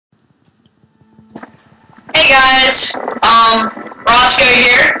guys, Roscoe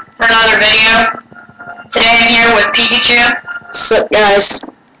here for another video. Today I'm here with Pikachu. What's up, guys?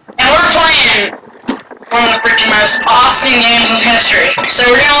 And we're playing one of the freaking most awesome games in history. So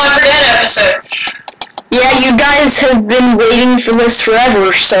we're doing a Left 4 Dead episode. Yeah, you guys have been waiting for this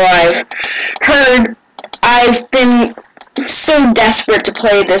forever, so I've heard. I've been so desperate to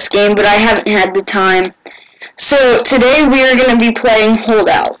play this game, but I haven't had the time. So today we are going to be playing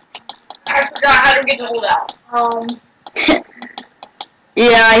Holdout. I forgot how to get to Holdout.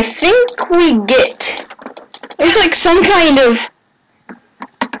 Yeah, I think we get... There's like some kind of...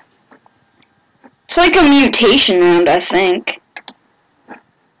 It's like a mutation round, I think.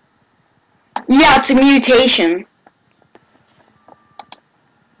 Yeah, it's a mutation.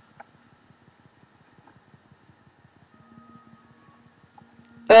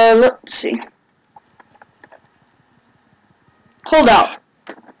 Let's see. Holdout.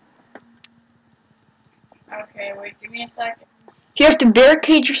 Okay, wait, give me a second. You have to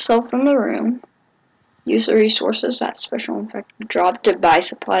barricade yourself in the room. Use the resources at special infected drop to buy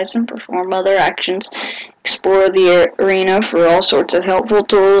supplies and perform other actions. Explore the arena for all sorts of helpful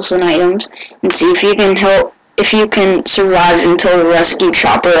tools and items, and see if you can survive until the rescue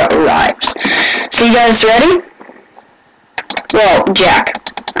chopper arrives. So you guys ready? Well, Jack.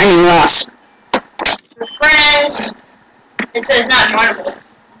 I mean Ross. For friends, it says not joinable.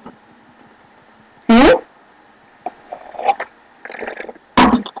 Hmm?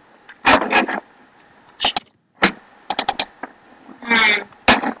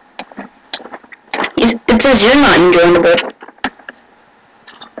 It says you're not enjoyable.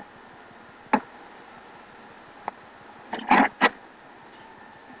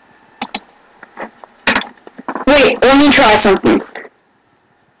 Wait, let me try something.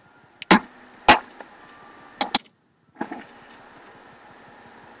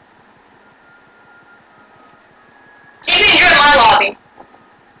 See if you can join my lobby.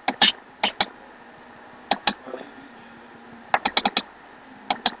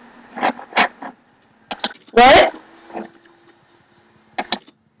 What?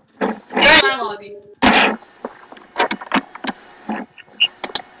 Join my lobby.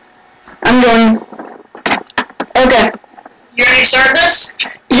 I'm going. Okay. You ready to start this?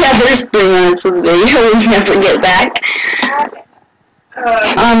 Yeah, there's 3 minutes of the video. We never get back.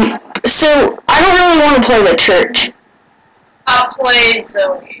 So I don't really want to play the church. I'll play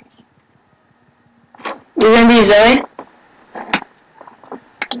Zoe. You're gonna be Zoe?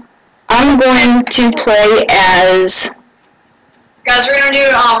 I'm going to play as... Guys, we're gonna do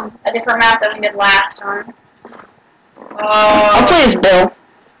a different map than we did last time. I'll play as Bill.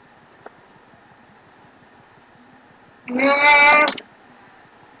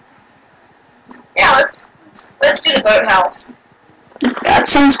 Yeah, let's do the boathouse. That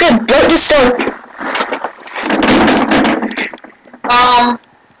sounds good. Vote to start. I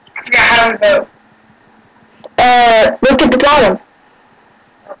forgot how do we vote. Look at the bottom.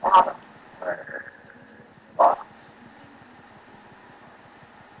 The bottom. Where's the bottom?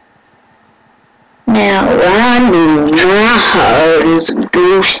 Now I know my heart is a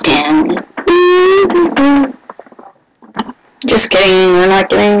ghost town. Just kidding, we're not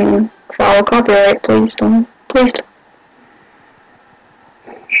getting follow copyright, please don't. Please don't.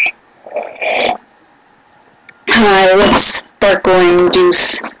 Alright, let's sparkle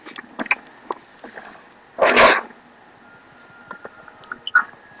juice.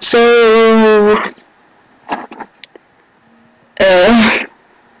 So,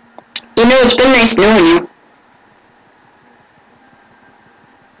 you know, it's been nice knowing you.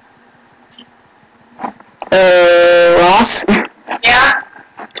 Ross? Yeah?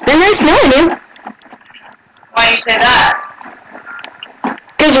 It's been nice knowing you. Why do you say that?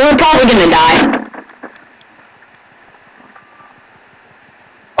 Because we're probably gonna die.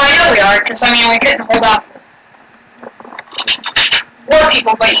 Well, I know we are, because, I mean, we couldn't hold up 4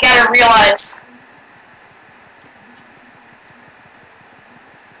 people, but you gotta realize...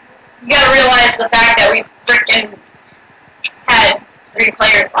 You gotta realize the fact that we freaking had 3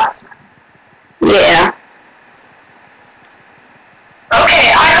 players last night. Yeah.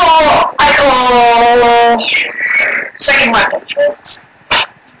 Okay, I call second weapon choice.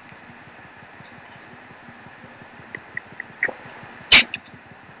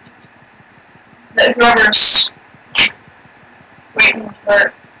 Whoever's waiting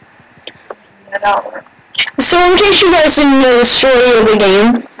for that out. So in case you guys didn't know the story of the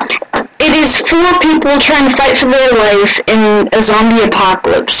game, it is 4 people trying to fight for their life in a zombie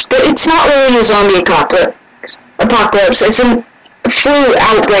apocalypse. But it's not really a zombie apocalypse. It's a flu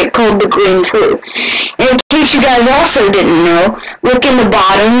outbreak called the green flu. And in case you guys also didn't know, look in the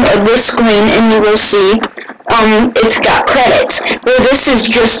bottom of this screen and you will see it's got credits. Well, this is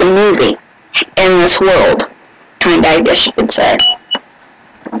just a movie in this world. Kinda, I guess you could say.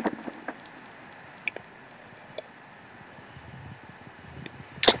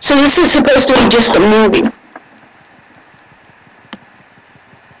 So this is supposed to be just a movie.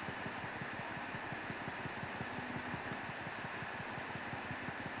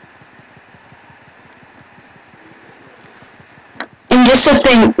 And just to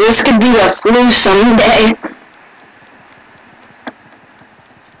think, this could be the flu someday.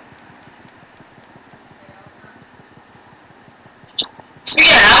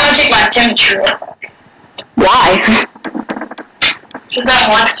 Speaking of, I'm gonna take my temperature. Why? Because I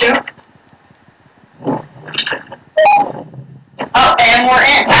want to. Oh, and we're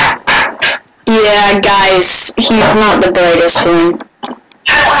in. Yeah, guys, he's not the brightest one.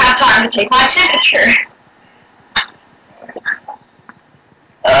 I don't have time to take my temperature.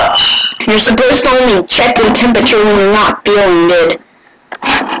 You're supposed to only check your temperature when you're not feeling good.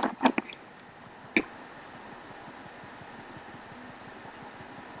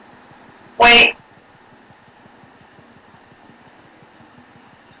 Wait.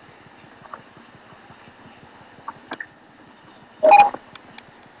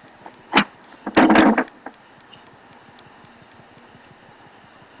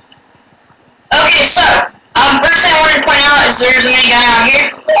 Okay, so, first thing I wanted to point out is there's a minigun out here.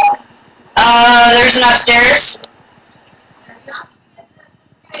 There's an upstairs.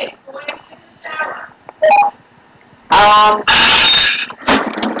 I'll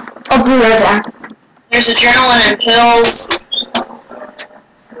be right back. There's adrenaline and pills.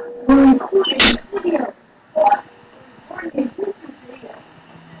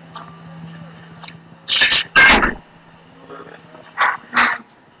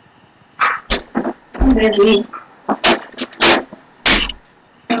 I'm busy.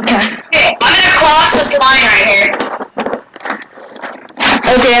 Okay, I'm gonna cross this line right here.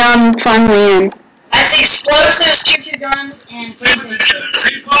 Okay, I'm finally in. I see explosives, choo-choo guns, and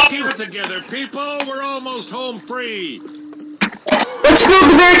Keep it together, people. We're almost home free. Let's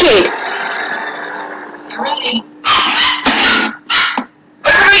build the barricade. Really?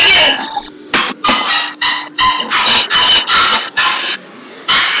 Everybody get in.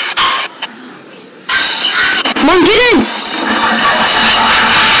 Come on, get in!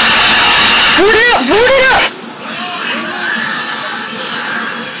 Vote it up! Vote it up!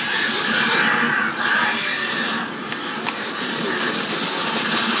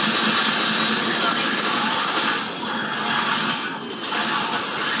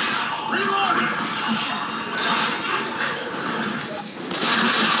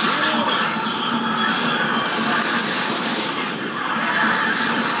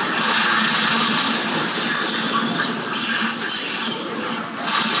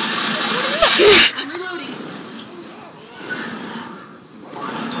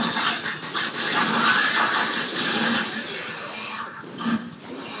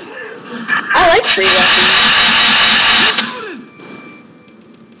 I like free weapons.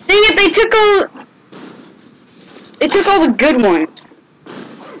 Dang it, they took all the good ones.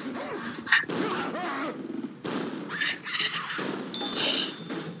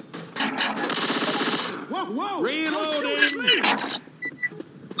 Whoa. Reloading.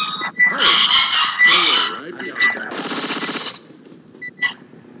 Right behind that.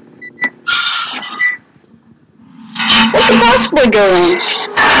 What could possibly go wrong?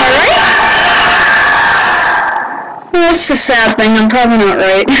 Alright? Well, that's the sad thing, I'm probably not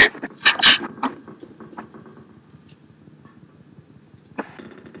right.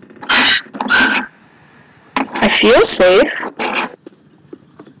 I feel safe.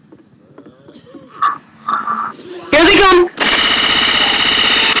 Here they come!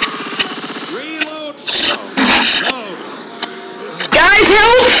 Reload. Guys,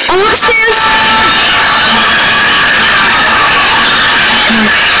 help! I'm upstairs!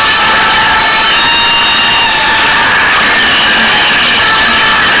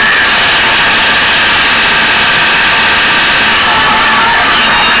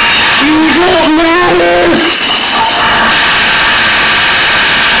 You don't matter!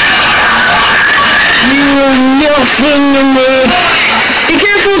 You are nothing to me! Be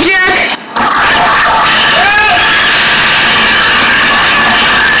careful, Jack!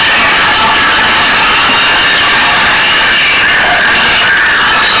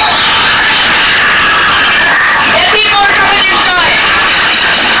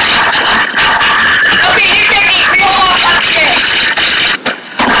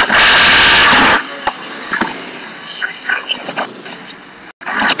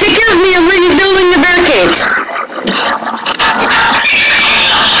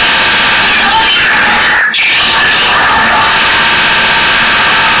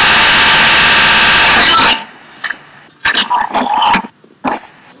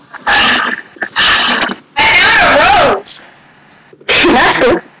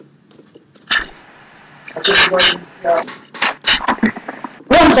 faster!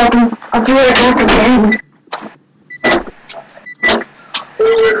 One second, I'll be right back again.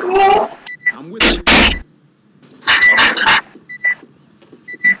 I'm with you.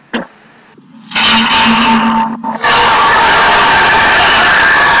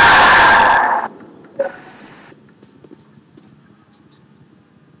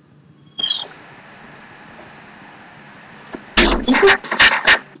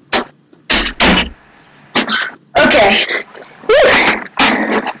 Okay.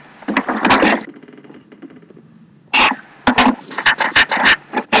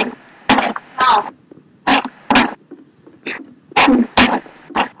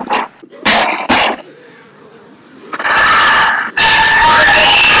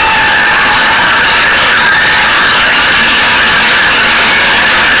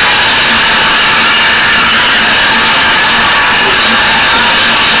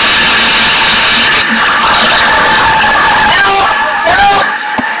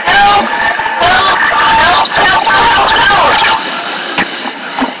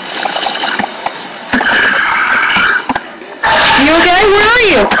 You okay? Where are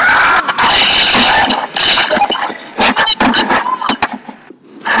you?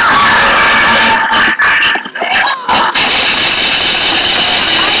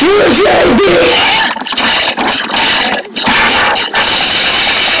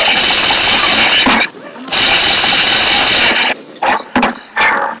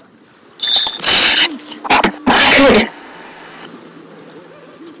 Good.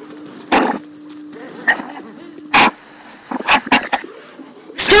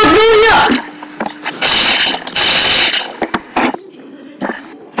 Stop moving up!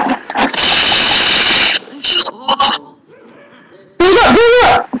 Build up, build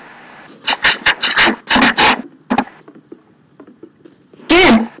up! Get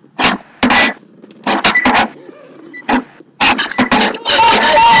in!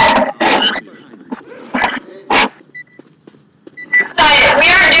 Sorry, we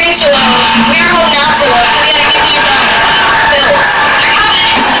aren't doing so well. We aren't holding out so well, so we gotta give you some pills.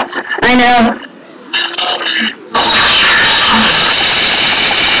 I know.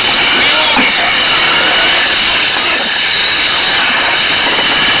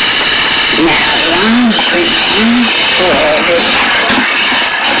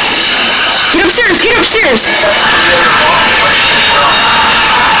 Get upstairs, get upstairs!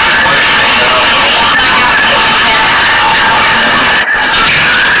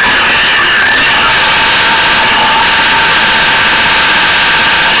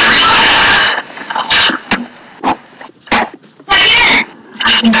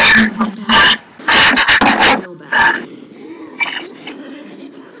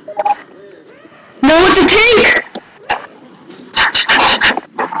 No, it's a tank!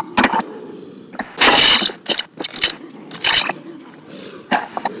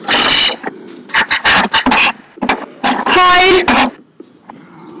 Hide!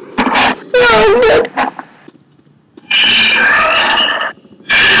 Oh, good.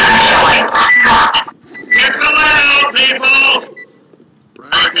 Get the out, people!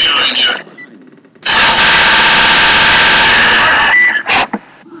 Right behind you.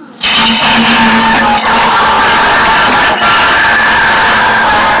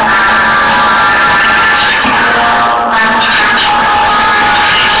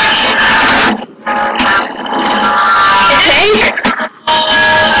 Tank?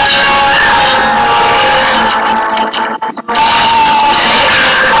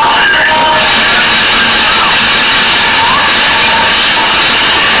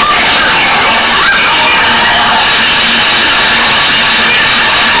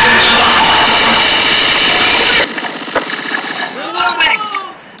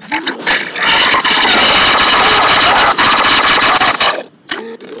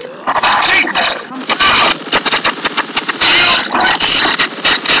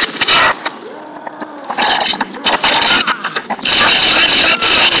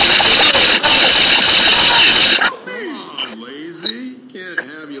 Lazy? Can't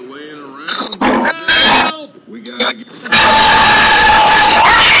have you laying around. Help! We gotta get...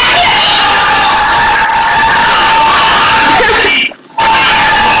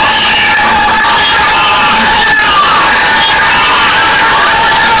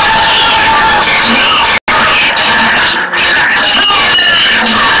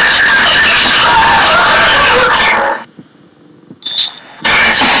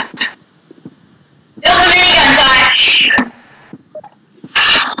 Build the minigun, Ty.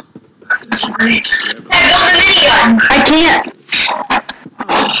 Ty, build the minigun. I can't.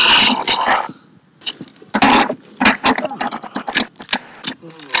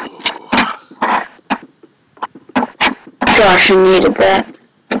 Gosh, I needed that.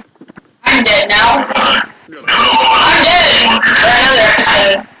 I'm dead now. I'm dead for another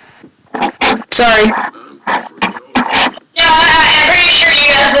episode. Sorry. No, I'm pretty sure you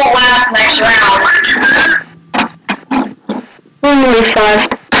guys won't last next round. Only 5.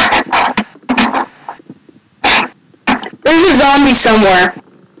 There's a zombie somewhere.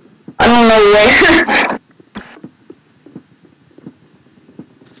 I don't know where.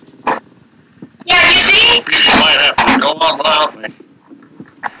 Yeah, you see? You might have to go on without me.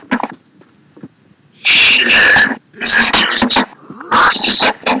 This is just...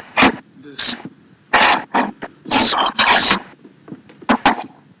 This... sucks.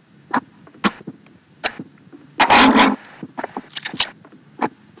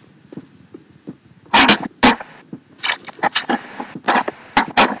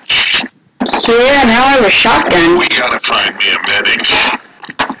 Yeah, now I have a shotgun. We gotta find me a medic.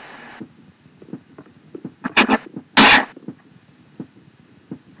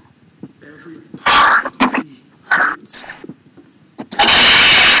 Every part of me hurts.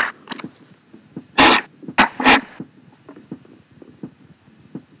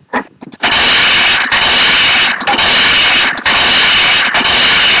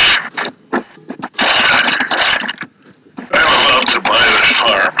 I would love to buy this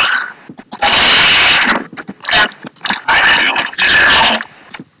farm. I feel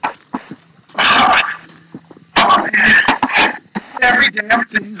every damn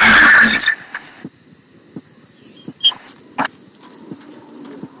thing hurts.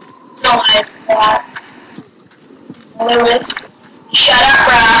 No lies for that. Lewis. Shut up,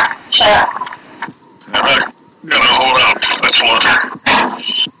 Rock. Shut up. I'm not gonna hold out. That's one.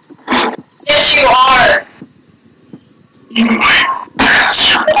 Yes, you are. You white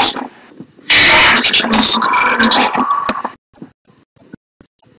bastards. It's good.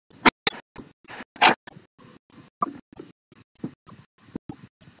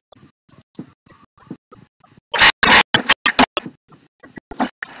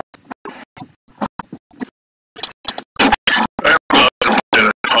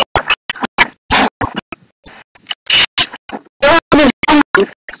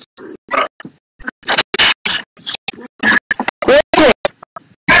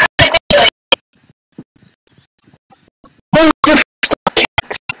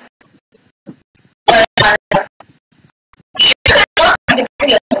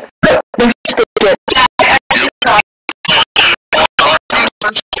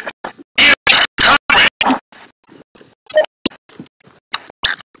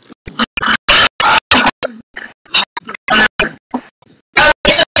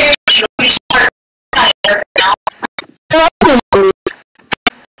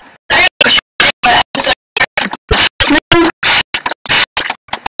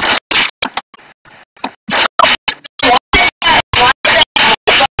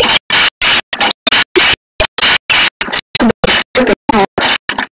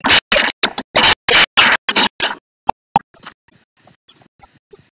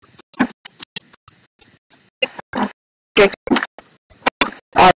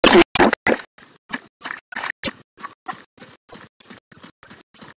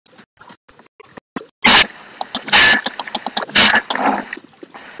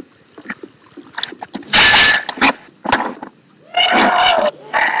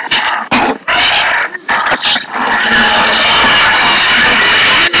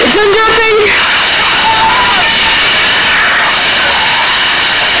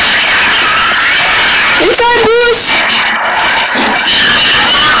 Inside, boys!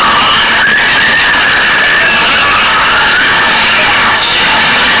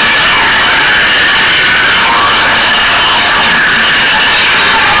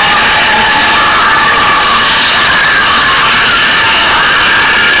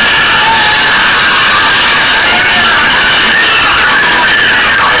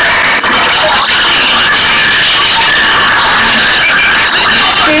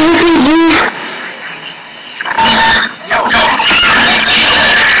 Stay with me, dude.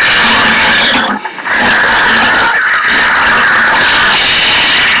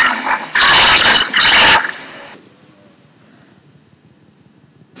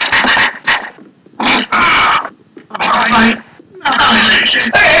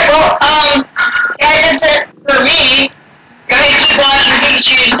 Okay, well, guys, that's it for me. Go ahead and keep watching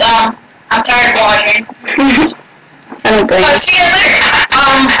Pikachu's, I'm tired of watching. I don't blame you. See you guys later.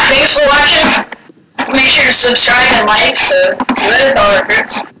 Thanks for watching. Just make sure to subscribe and like, so see you later, dollar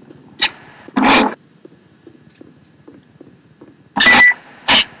recruits.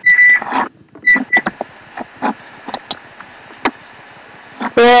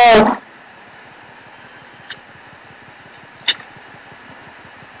 Whoa.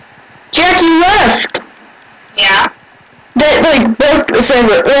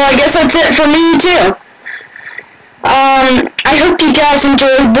 episode. Well, I guess that's it for me, too. I hope you guys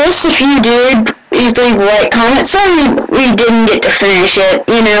enjoyed this. If you did, please leave a like, comment. Sorry we didn't get to finish it.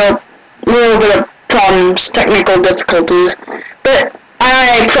 You know, a little bit of problems, technical difficulties. But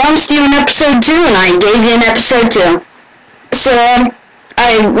I promised you an episode 2, and I gave you an episode 2. So,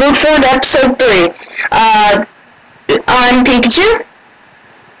 I look forward to episode 3. I'm Pikachu,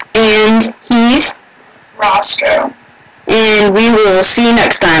 and he's Roscoe. and we will see you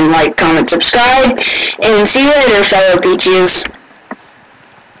next time. Like, comment, subscribe, and see you later, fellow Peaches.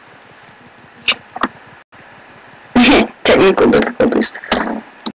 Technical difficulties.